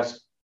of the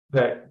West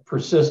that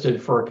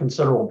persisted for a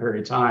considerable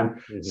period of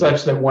time,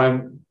 such that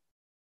when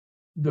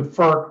the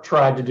FERC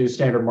tried to do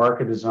standard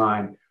market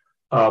design,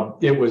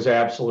 it was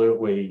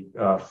absolutely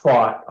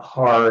fought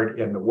hard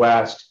in the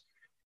West.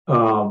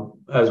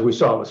 As we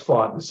saw, it was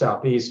fought in the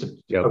Southeast,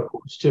 of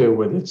course, too,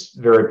 with its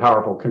very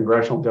powerful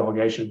congressional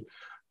delegation.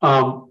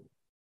 But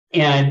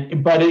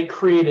it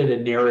created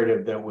a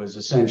narrative that was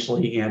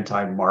essentially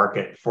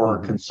anti-market for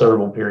a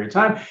considerable period of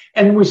time.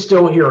 And we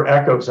still hear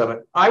echoes of it.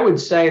 I would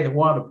say that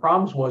one of the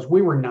problems was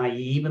we were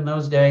naive in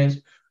those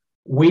days.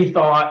 We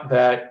thought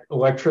that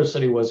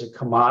electricity was a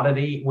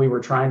commodity. We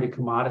were trying to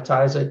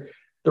commoditize it.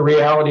 The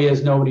reality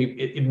is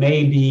it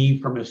may be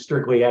from a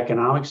strictly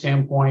economic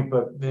standpoint,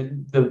 but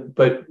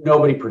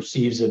nobody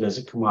perceives it as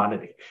a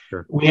commodity.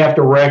 Sure. We have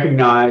to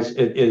recognize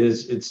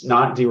it's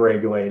not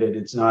deregulated.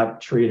 It's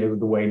not treated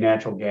the way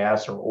natural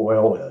gas or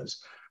oil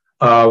is.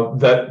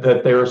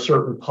 That there are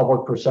certain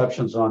public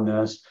perceptions on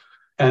this,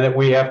 and that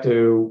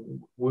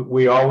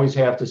we always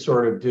have to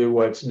sort of do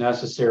what's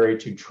necessary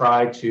to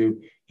try to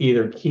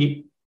either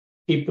keep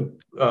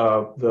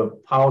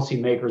the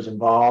policymakers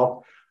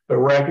involved, but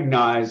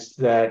recognize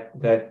that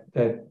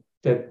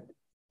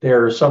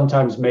there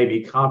sometimes may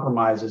be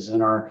compromises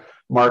in our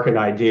market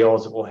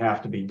ideals that will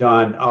have to be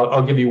done.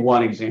 I'll give you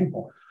one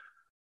example.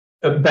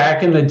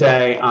 Back in the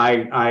day,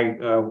 I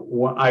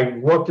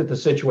looked at the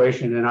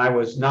situation and I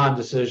was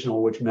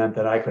non-decisional, which meant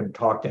that I could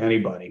talk to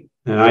anybody.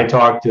 And I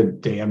talked to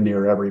damn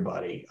near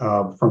everybody,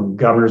 from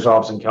governor's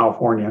office in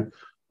California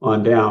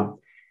on down.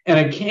 And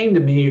it came to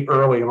me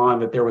early on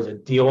that there was a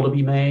deal to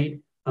be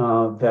made,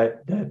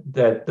 that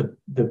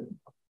the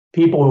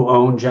people who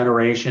own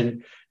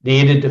generation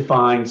needed to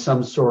find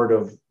some sort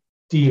of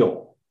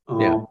deal.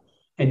 And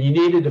you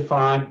needed to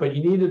find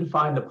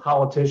the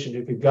politician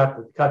who could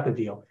cut the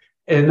deal.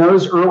 In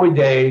those early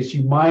days,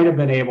 you might have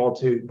been able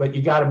to, but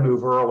you got to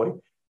move early.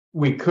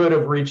 We could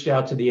have reached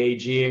out to the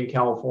AG in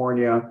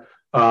California.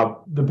 The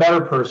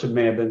better person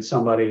may have been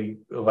somebody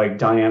like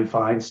Dianne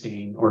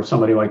Feinstein or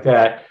somebody like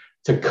that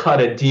to cut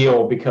a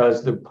deal,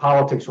 because the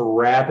politics were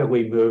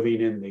rapidly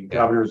moving in the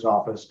governor's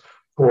office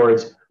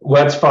towards,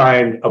 let's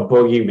find a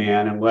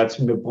boogeyman and let's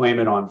blame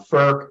it on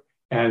FERC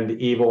and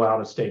the evil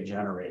out-of-state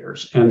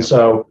generators. And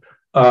so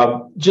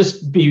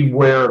just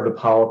beware of the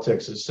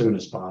politics as soon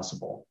as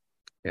possible.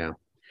 Yeah.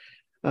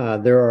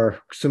 There are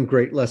some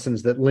great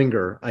lessons that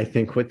linger, I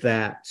think, with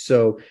that.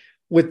 So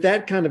with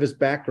that kind of as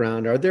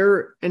background, are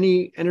there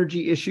any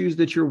energy issues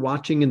that you're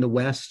watching in the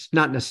West,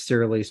 not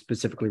necessarily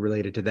specifically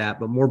related to that,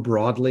 but more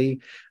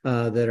broadly,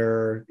 that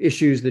are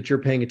issues that you're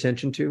paying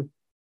attention to?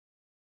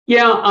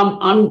 Yeah,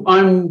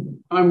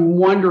 I'm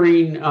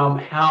wondering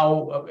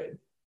how,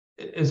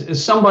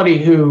 as somebody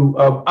who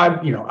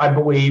I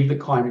believe that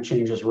climate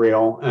change is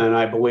real, and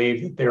I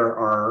believe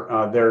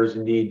that there's a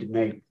need to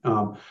make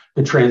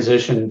the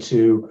transition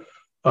to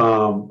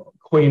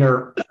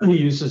cleaner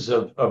uses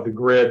of the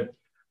grid.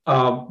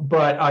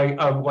 But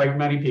I like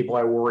many people,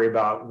 I worry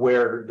about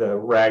where the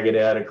ragged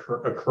edge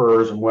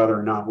occurs and whether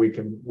or not we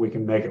can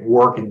make it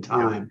work in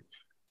time.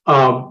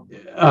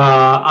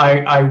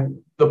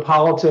 The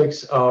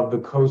politics of the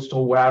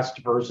coastal West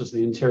versus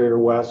the interior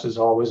West is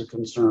always a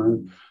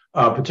concern,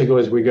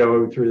 particularly as we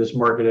go through this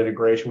market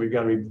integration. We've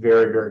got to be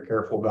very, very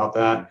careful about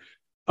that.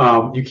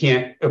 You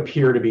can't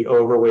appear to be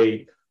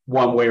overly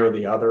one way or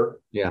the other.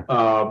 Yeah.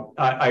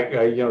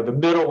 The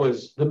middle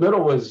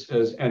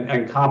is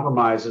and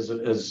compromise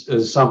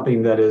is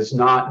something that is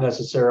not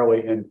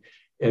necessarily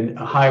in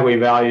highly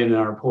valued in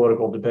our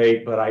political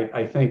debate. But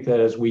I think that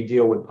as we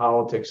deal with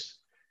politics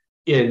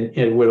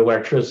with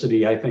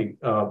electricity, I think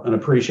an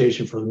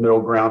appreciation for the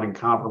middle ground and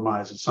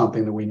compromise is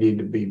something that we need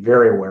to be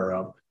very aware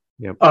of.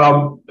 Yep.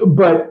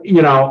 But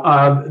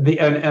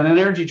an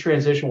energy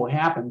transition will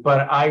happen.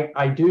 But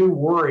I do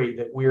worry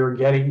that we're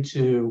getting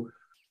to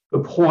the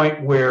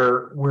point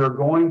where we're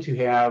going to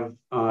have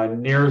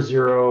near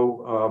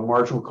zero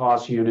marginal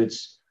cost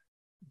units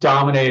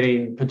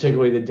dominating,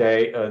 particularly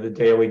the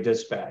daily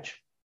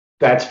dispatch.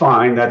 That's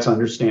fine. That's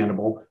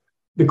understandable.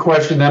 The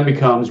question then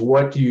becomes,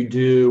 what do you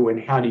do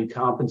and how do you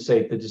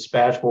compensate the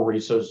dispatchable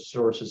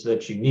resources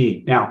that you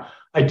need? Now,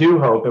 I do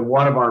hope, and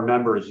one of our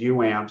members,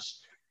 UAMPS,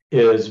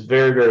 is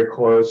very, very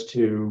close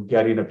to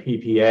getting a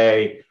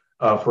PPA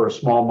for a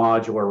small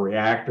modular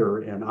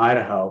reactor in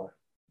Idaho.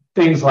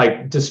 Things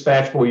like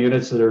dispatchable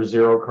units that are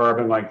zero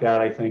carbon like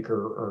that, I think,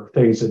 are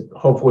things that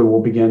hopefully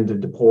we'll begin to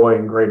deploy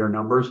in greater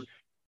numbers.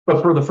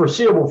 But for the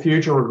foreseeable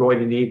future, we're going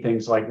to need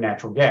things like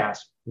natural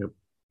gas. Yep.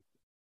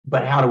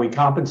 But how do we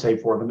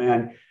compensate for them?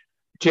 And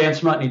Jan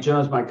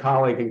Smutny-Jones, my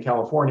colleague in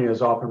California,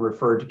 has often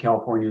referred to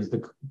California as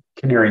the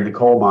canary in the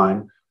coal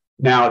mine.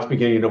 Now it's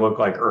beginning to look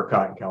like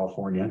ERCOT in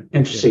California.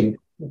 Interesting,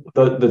 yeah.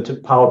 The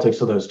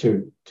politics of those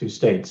two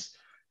states.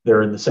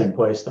 They're in the same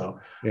place, though.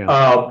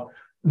 Yeah.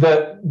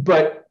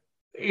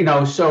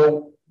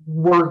 So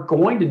we're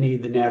going to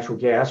need the natural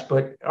gas,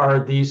 but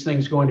are these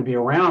things going to be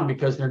around?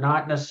 Because they're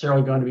not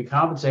necessarily going to be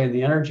compensating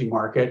the energy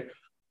market.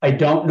 I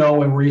don't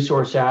know in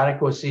resource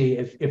adequacy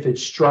if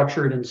it's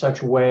structured in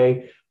such a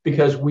way,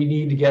 because we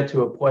need to get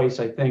to a place,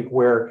 I think,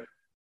 where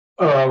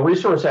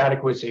resource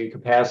adequacy and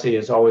capacity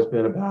has always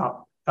been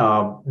about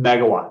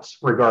megawatts,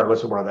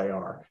 regardless of where they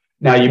are.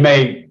 Now, you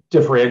may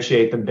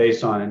differentiate them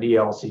based on an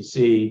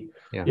ELCC,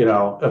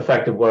 yeah.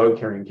 Effective load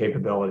carrying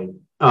capability.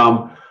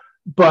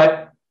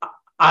 But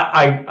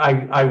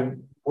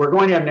we're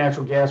going to have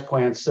natural gas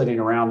plants sitting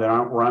around that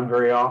aren't run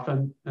very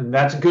often. And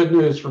that's good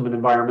news from an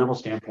environmental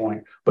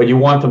standpoint, but you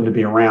want them to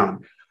be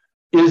around.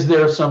 Is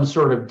there some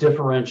sort of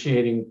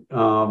differentiating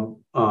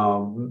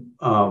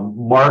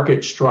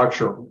market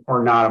structure,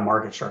 or not a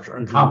market structure,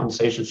 a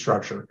compensation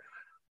structure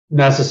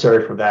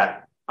necessary for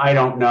that? I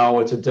don't know.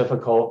 It's a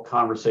difficult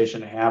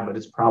conversation to have, but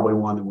it's probably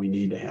one that we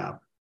need to have.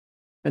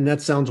 And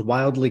that sounds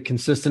wildly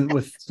consistent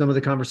with some of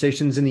the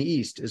conversations in the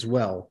East as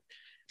well.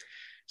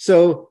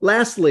 So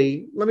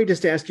lastly, let me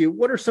just ask you,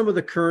 what are some of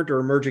the current or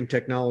emerging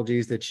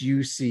technologies that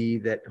you see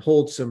that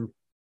hold some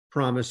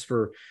promise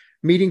for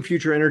meeting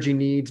future energy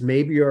needs,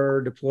 maybe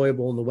are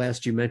deployable in the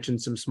West? You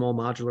mentioned some small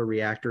modular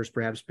reactors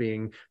perhaps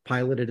being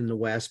piloted in the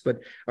West,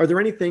 but are there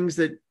any things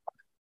that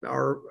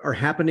are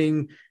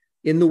happening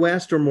in the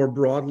West or more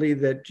broadly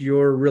that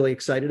you're really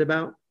excited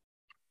about?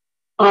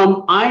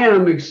 I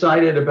am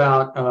excited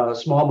about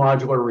small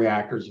modular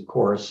reactors, of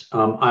course.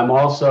 I'm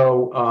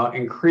also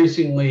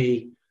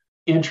increasingly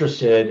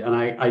interested, and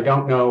I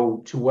don't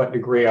know to what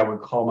degree I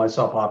would call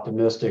myself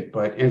optimistic,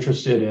 but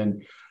interested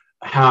in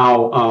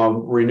how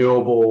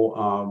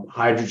renewable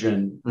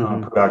hydrogen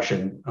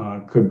production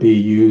could be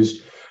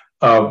used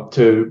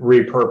to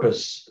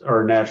repurpose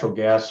our natural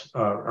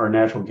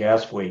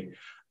gas fleet.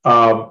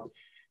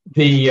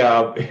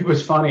 It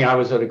was funny. I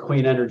was at a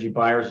Clean Energy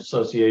Buyers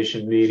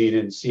Association meeting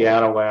in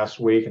Seattle last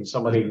week, and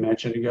somebody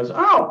mentioned, he goes, "Oh,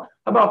 how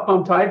about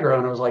pumped hydro?"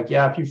 And I was like,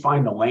 "Yeah, if you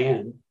find the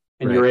land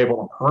and you're able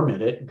to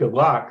permit it, good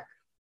luck."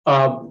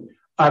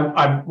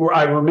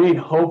 I remain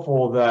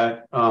hopeful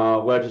that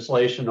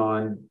legislation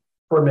on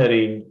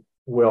permitting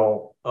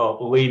will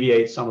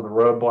alleviate some of the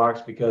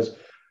roadblocks, because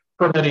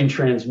permitting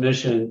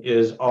transmission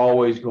is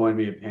always going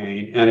to be a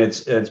pain, and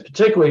it's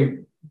particularly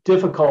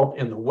difficult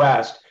in the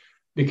West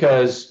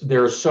because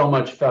there's so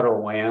much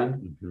federal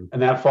land,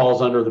 and that falls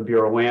under the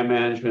Bureau of Land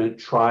Management,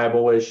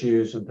 tribal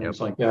issues, and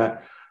things like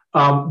that.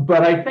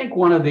 But I think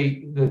one of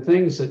the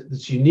things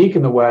that's unique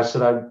in the West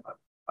that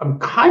I'm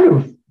kind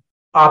of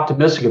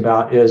optimistic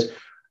about is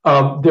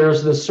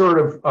there's this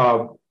sort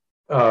of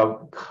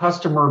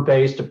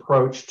customer-based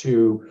approach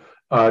to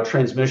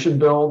transmission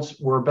builds.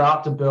 We're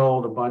about to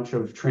build a bunch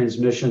of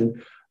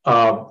transmission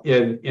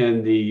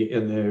in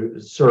the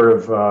sort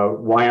of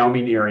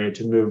Wyoming area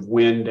to move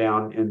wind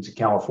down into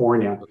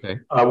California,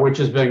 which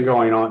has been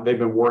going on. They've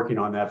been working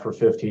on that for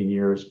 15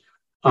 years,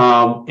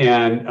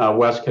 and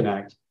West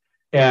Connect.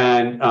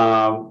 And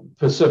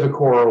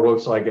PacifiCorp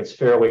looks like it's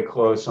fairly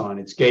close on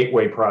its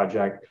Gateway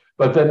project.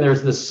 But then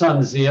there's the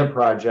SunZia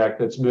project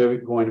that's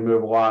going to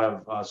move a lot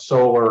of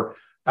solar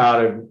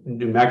out of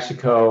New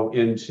Mexico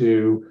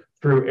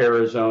through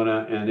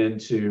Arizona and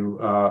into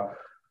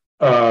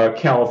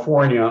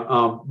California.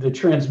 The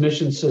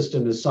transmission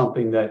system is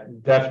something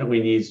that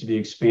definitely needs to be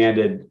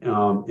expanded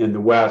in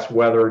the West,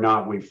 whether or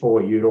not we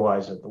fully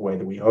utilize it the way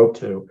that we hope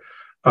to.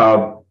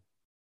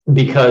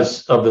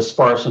 Because of the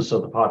sparseness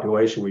of the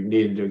population, we've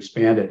needed to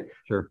expand it.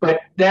 Sure.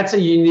 But that's a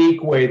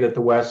unique way that the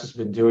West has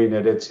been doing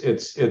it.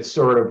 It's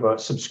sort of a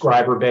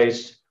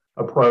subscriber-based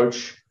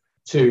approach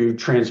to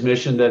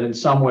transmission that in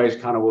some ways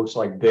kind of looks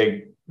like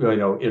big,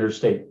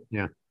 interstate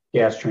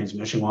gas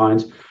transmission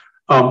lines.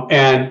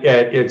 And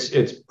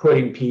it's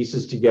putting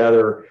pieces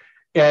together.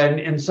 And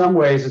in some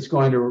ways, it's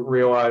going to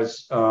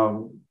realize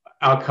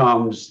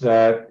outcomes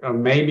that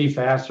may be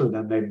faster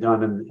than they've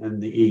done in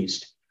the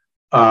East.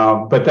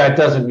 But that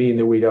doesn't mean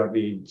that we don't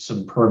need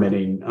some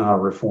permitting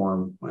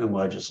reform and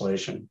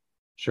legislation.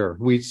 Sure.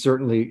 We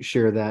certainly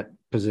share that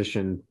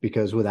position,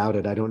 because without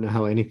it, I don't know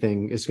how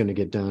anything is going to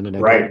get done. And I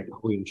don't know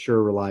how we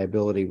ensure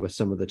reliability with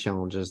some of the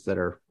challenges that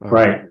are on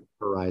the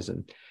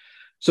horizon.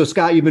 So,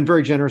 Scott, you've been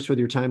very generous with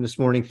your time this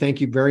morning.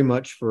 Thank you very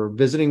much for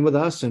visiting with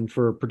us and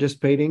for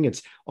participating.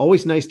 It's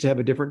always nice to have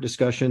a different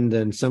discussion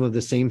than some of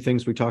the same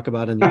things we talk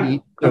about in the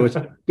East. So it's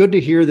good to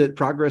hear that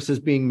progress is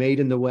being made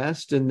in the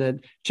West and that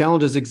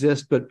challenges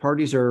exist, but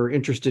parties are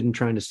interested in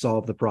trying to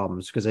solve the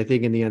problems, because I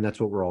think in the end, that's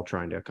what we're all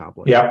trying to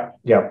accomplish.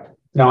 Yep.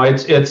 No,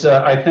 it's.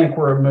 I think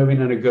we're moving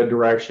in a good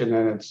direction,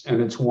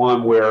 and it's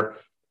one where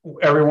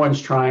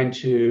everyone's trying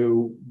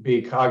to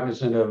be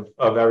cognizant of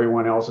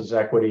everyone else's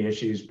equity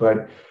issues,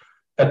 but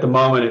at the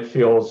moment, it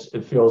feels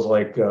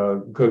like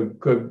good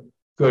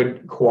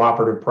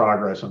cooperative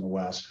progress in the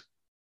West.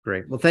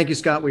 Great. Well, thank you,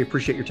 Scott. We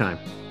appreciate your time.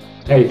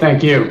 Hey,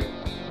 thank you.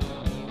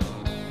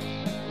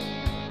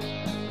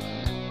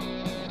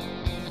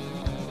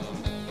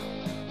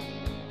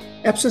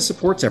 EPSA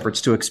supports efforts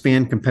to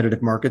expand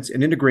competitive markets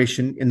and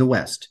integration in the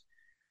West.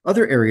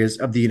 Other areas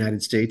of the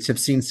United States have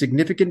seen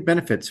significant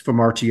benefits from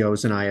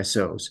RTOs and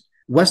ISOs.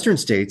 Western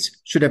states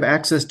should have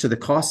access to the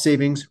cost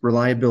savings,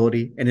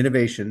 reliability, and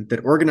innovation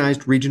that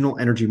organized regional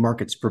energy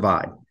markets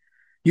provide.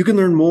 You can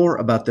learn more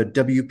about the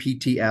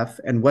WPTF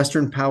and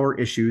Western power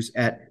issues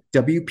at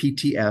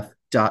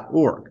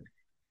WPTF.org.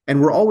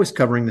 And we're always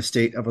covering the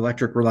state of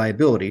electric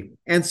reliability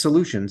and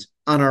solutions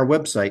on our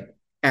website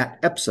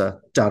at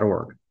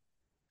EPSA.org.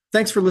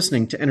 Thanks for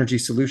listening to Energy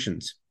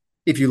Solutions.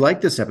 If you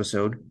like this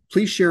episode,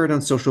 please share it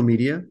on social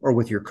media or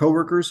with your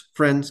coworkers,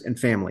 friends, and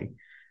family.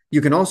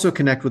 You can also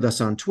connect with us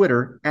on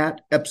Twitter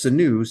at EPSA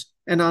News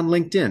and on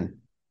LinkedIn.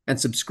 And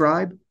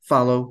subscribe,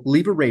 follow,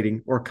 leave a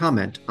rating, or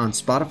comment on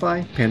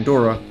Spotify,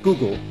 Pandora,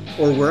 Google,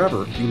 or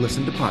wherever you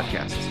listen to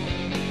podcasts.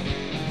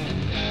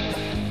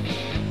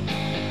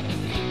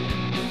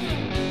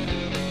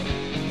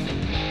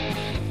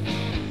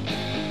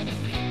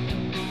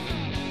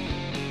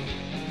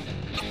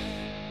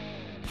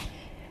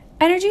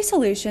 Energy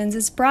Solutions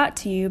is brought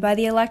to you by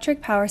the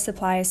Electric Power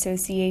Supply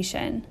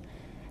Association.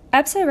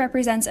 EPSA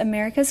represents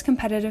America's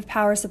competitive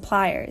power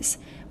suppliers,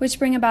 which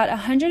bring about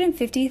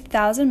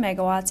 150,000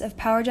 megawatts of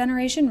power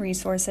generation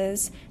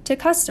resources to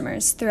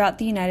customers throughout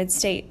the United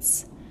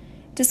States.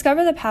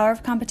 Discover the power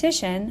of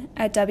competition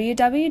at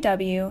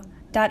www.epsa.org.